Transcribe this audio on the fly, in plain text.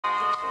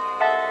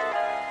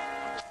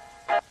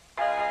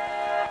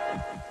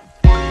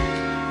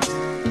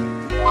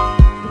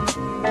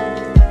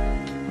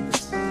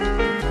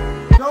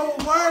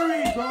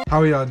How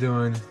are y'all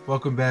doing?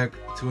 Welcome back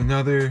to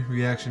another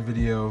reaction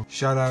video.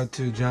 Shout out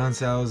to John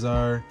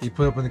Salazar. He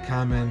put up in the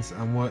comments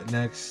on what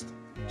next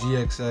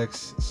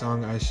GXX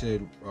song I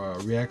should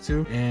react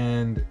to,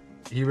 and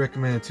he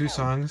recommended two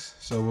songs,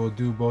 so we'll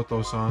do both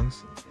those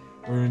songs.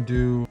 We're gonna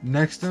do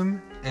Nxt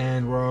Him,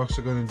 and we're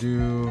also gonna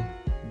do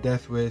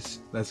Xeath Wish.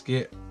 Let's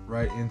get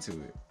right into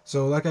it.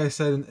 So like I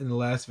said in the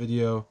last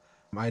video,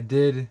 I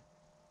did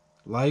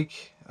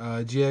like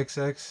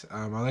GXX.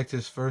 I liked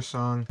his first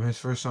song. His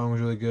first song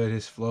was really good.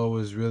 His flow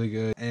was really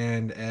good.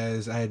 And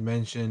as I had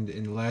mentioned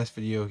in the last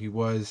video, he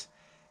was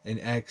an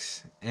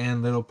X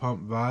and Lil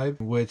Pump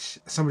vibe, which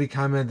somebody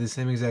commented the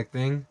same exact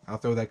thing. I'll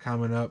throw that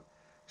comment up.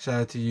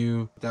 Shout out to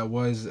you. That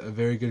was a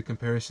very good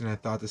comparison. I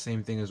thought the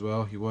same thing as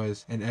well. He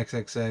was an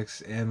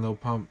XXX and Lil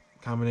Pump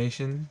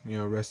combination. You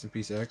know, rest in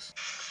peace, X.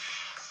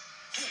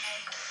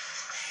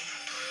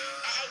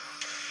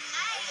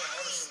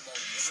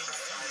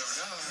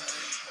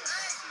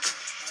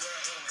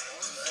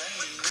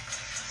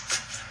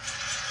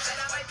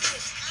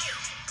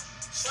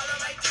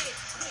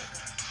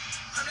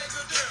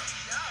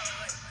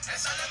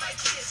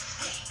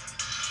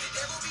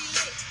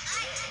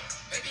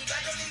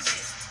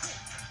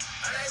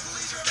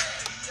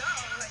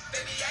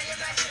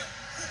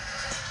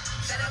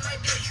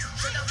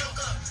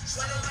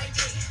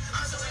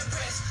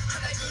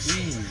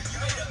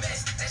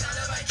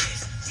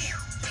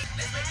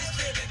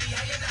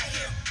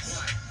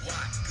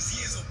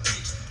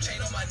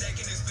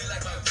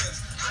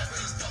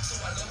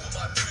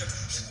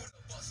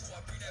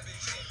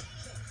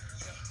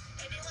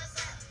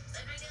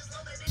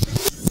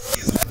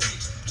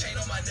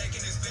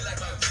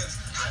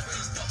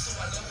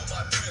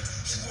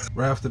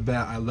 Right off the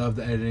bat, I love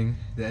the editing.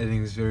 The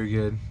editing is very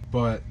good,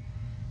 but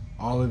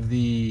all of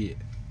the,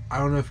 I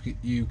don't know if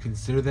you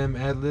consider them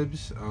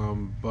ad-libs,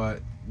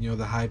 but you know,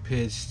 the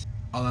high-pitched,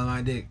 all on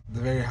my dick,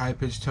 the very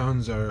high-pitched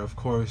tones are of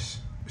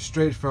course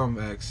straight from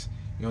X.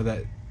 You know,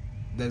 that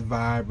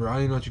vibe, or I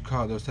don't even know what you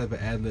call it, those type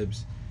of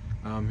ad-libs.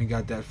 He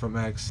got that from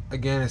X.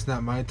 Again, it's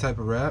not my type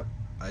of rap.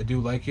 I do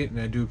like it and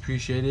I do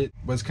appreciate it,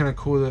 but it's kind of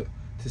cool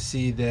to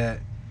see that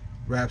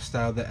rap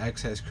style that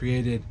X has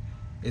created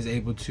is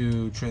able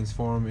to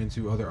transform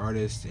into other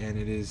artists, and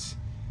it is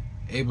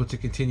able to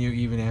continue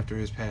even after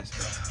his passing.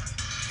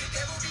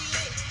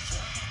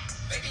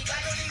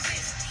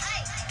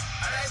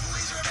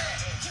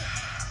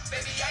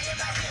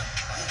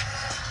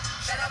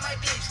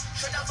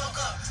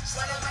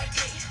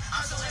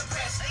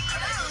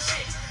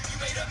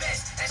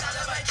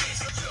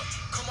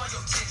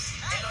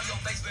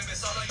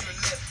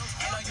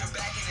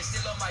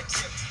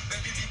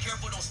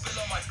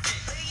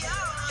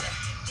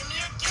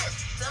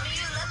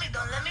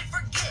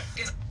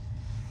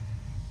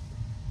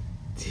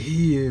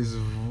 He is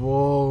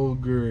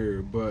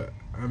vulgar, but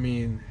I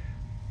mean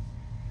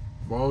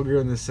vulgar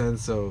in the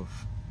sense of,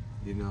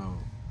 you know,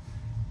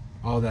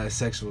 all that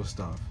sexual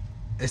stuff.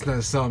 It's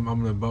not something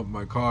I'm gonna bump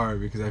my car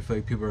because I feel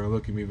like people are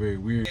looking at me very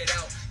weird.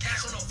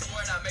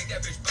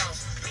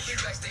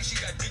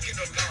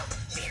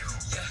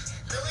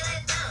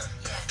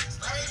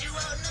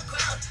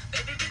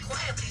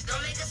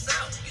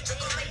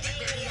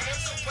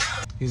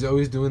 He's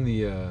always doing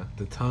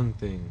the tongue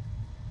thing.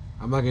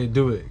 I'm not gonna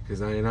do it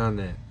because I ain't on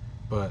that,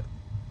 but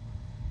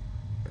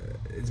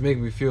it's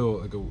making me feel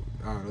like I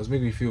don't know, it's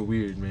making me feel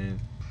weird, man.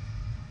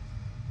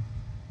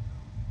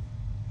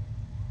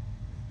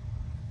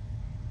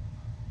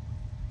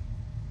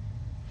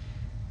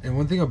 And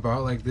one thing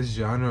about like this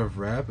genre of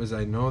rap is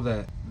I know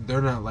that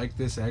they're not like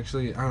this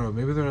actually. I don't know,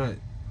 maybe they're not.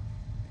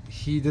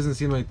 He doesn't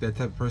seem like that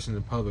type of person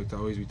in public to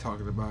always be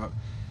talking about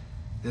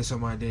this on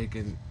my dick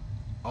and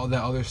all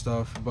that other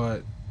stuff,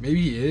 but maybe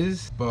he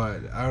is, but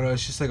I don't know,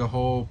 it's just like a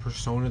whole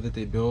persona that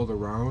they build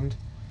around.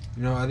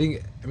 You know, I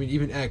mean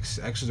even X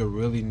is a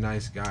really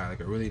nice guy, like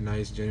a really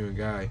nice, genuine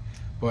guy,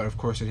 but of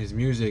course in his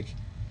music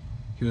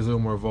he was a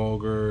little more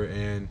vulgar,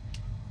 and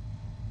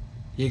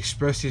he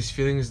expressed his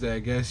feelings that I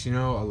guess, you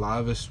know, a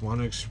lot of us want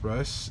to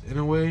express in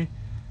a way,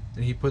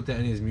 and he put that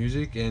in his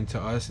music, and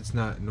to us it's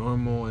not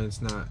normal and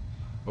it's not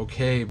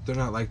okay. They're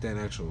not like that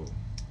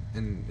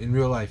in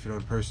real life, you know,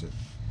 in person.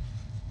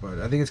 But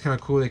I think it's kind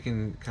of cool they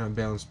can kind of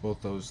balance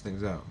both those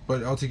things out.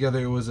 But altogether,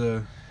 it was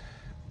a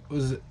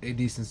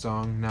decent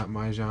song. Not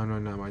my genre,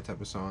 not my type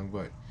of song,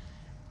 but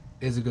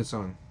it's a good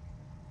song.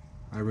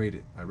 I rate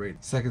it.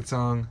 Second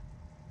song,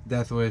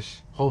 Xeath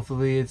Wish.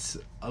 Hopefully, it's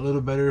a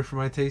little better for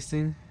my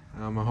tasting.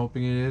 I'm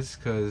hoping it is,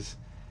 because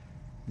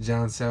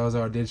John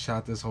Salazar did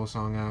shout this whole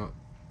song out,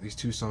 these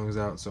two songs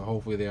out, so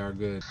hopefully they are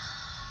good.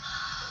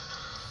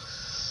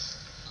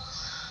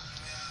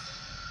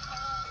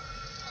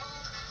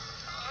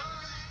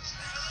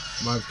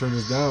 Might turn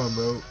this down,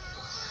 bro.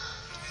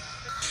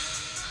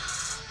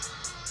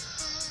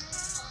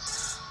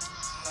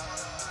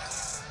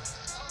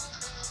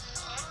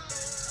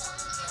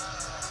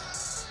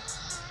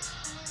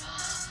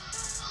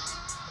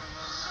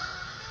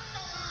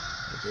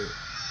 Okay.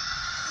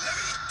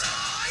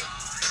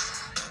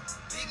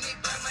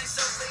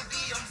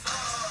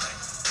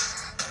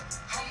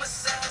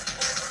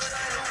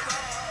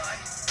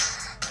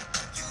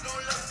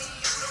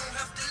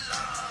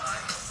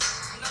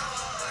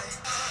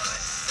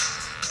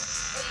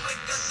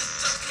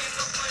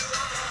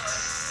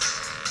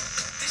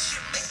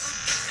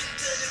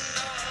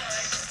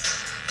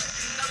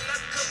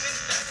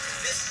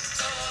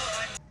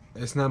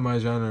 It's not my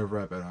genre of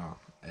rap at all.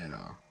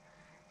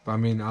 But I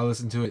mean, I'll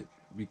listen to it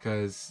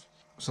because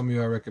some of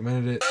y'all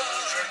recommended it.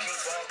 Drinking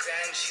vodka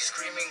and she's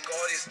screaming,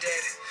 God is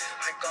dead.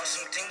 I got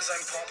some things I'm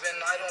popping,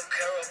 I don't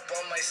care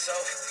about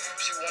myself.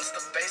 She wants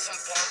the bass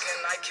I'm parking,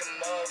 I can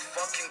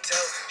motherfucking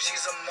tell.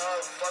 She's a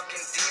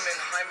motherfucking demon,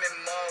 I'm in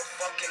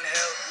motherfucking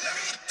hell. Let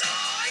me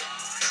die.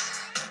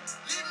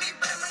 Leave me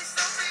by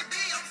myself,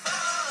 baby, I'm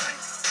fine.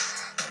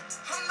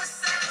 I'm a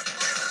sad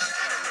boy, but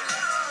I don't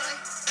cry.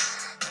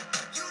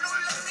 You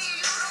don't love me,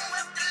 you don't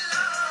have to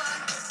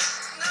lie.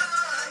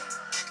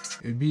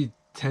 Nah. It'd be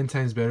 10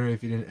 times better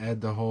if you didn't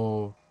add the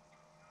whole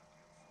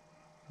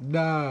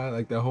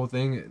like the whole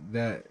thing.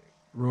 That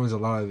ruins a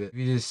lot of it. If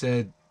you just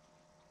said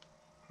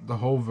the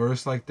whole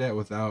verse like that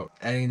without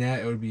adding that,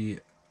 it would be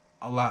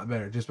a lot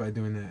better just by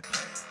doing that.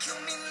 Kill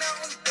me now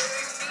and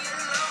bury me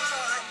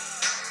alive.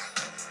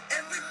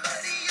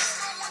 Everybody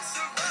else, no one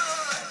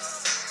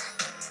survives.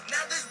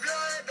 Now there's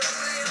blood on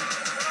my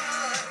own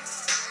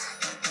eyes.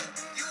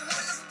 You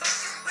wanna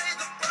fucking pay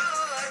the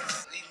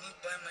price. Leave me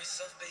by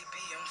myself,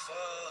 baby, I'm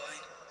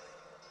fine.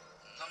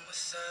 I'm a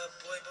sad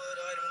boy, but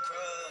I don't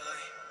cry.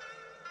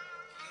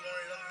 You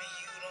don't love me,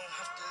 you don't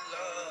have to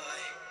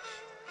lie.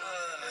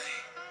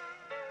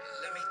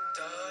 Let me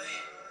die.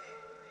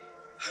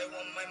 I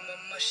want my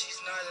mama, she's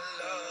not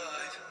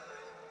alive.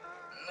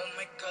 Oh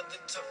my god, the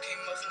top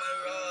came off my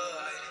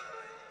ride.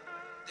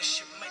 This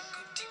shit might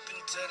go deep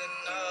into the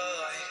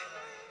night,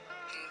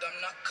 and I'm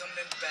not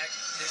coming back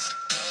this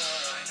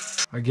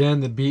time.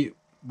 Again, the beat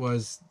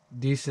was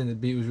decent. The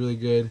beat was really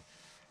good.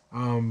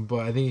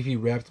 But I think if he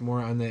rapped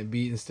more on that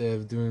beat instead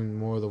of doing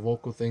more of the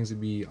vocal things,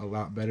 it'd be a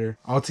lot better.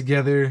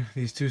 Altogether,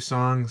 these two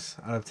songs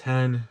out of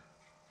 10,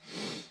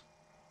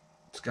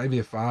 it's gotta be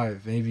a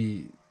 5,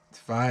 maybe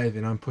 5,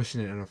 and I'm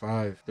pushing it on a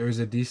 5. There was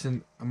a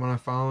decent amount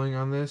of following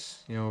on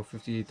this,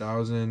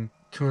 58,000,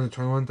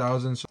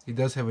 221,000. So he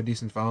does have a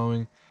decent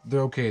following.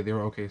 They're okay. They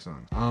were okay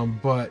songs.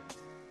 But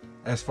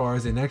as far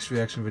as the next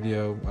reaction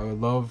video, I would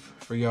love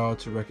for y'all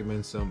to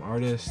recommend some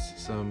artists,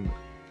 some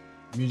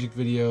music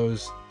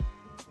videos,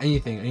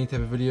 anything, any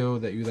type of video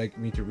that you'd like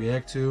me to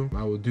react to.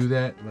 I will do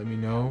that. Let me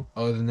know.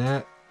 Other than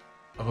that,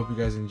 I hope you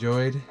guys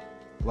enjoyed.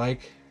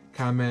 Like,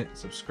 comment,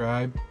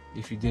 subscribe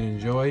if you did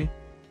enjoy,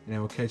 and I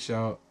will catch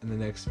y'all in the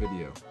next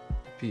video.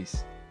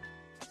 Peace.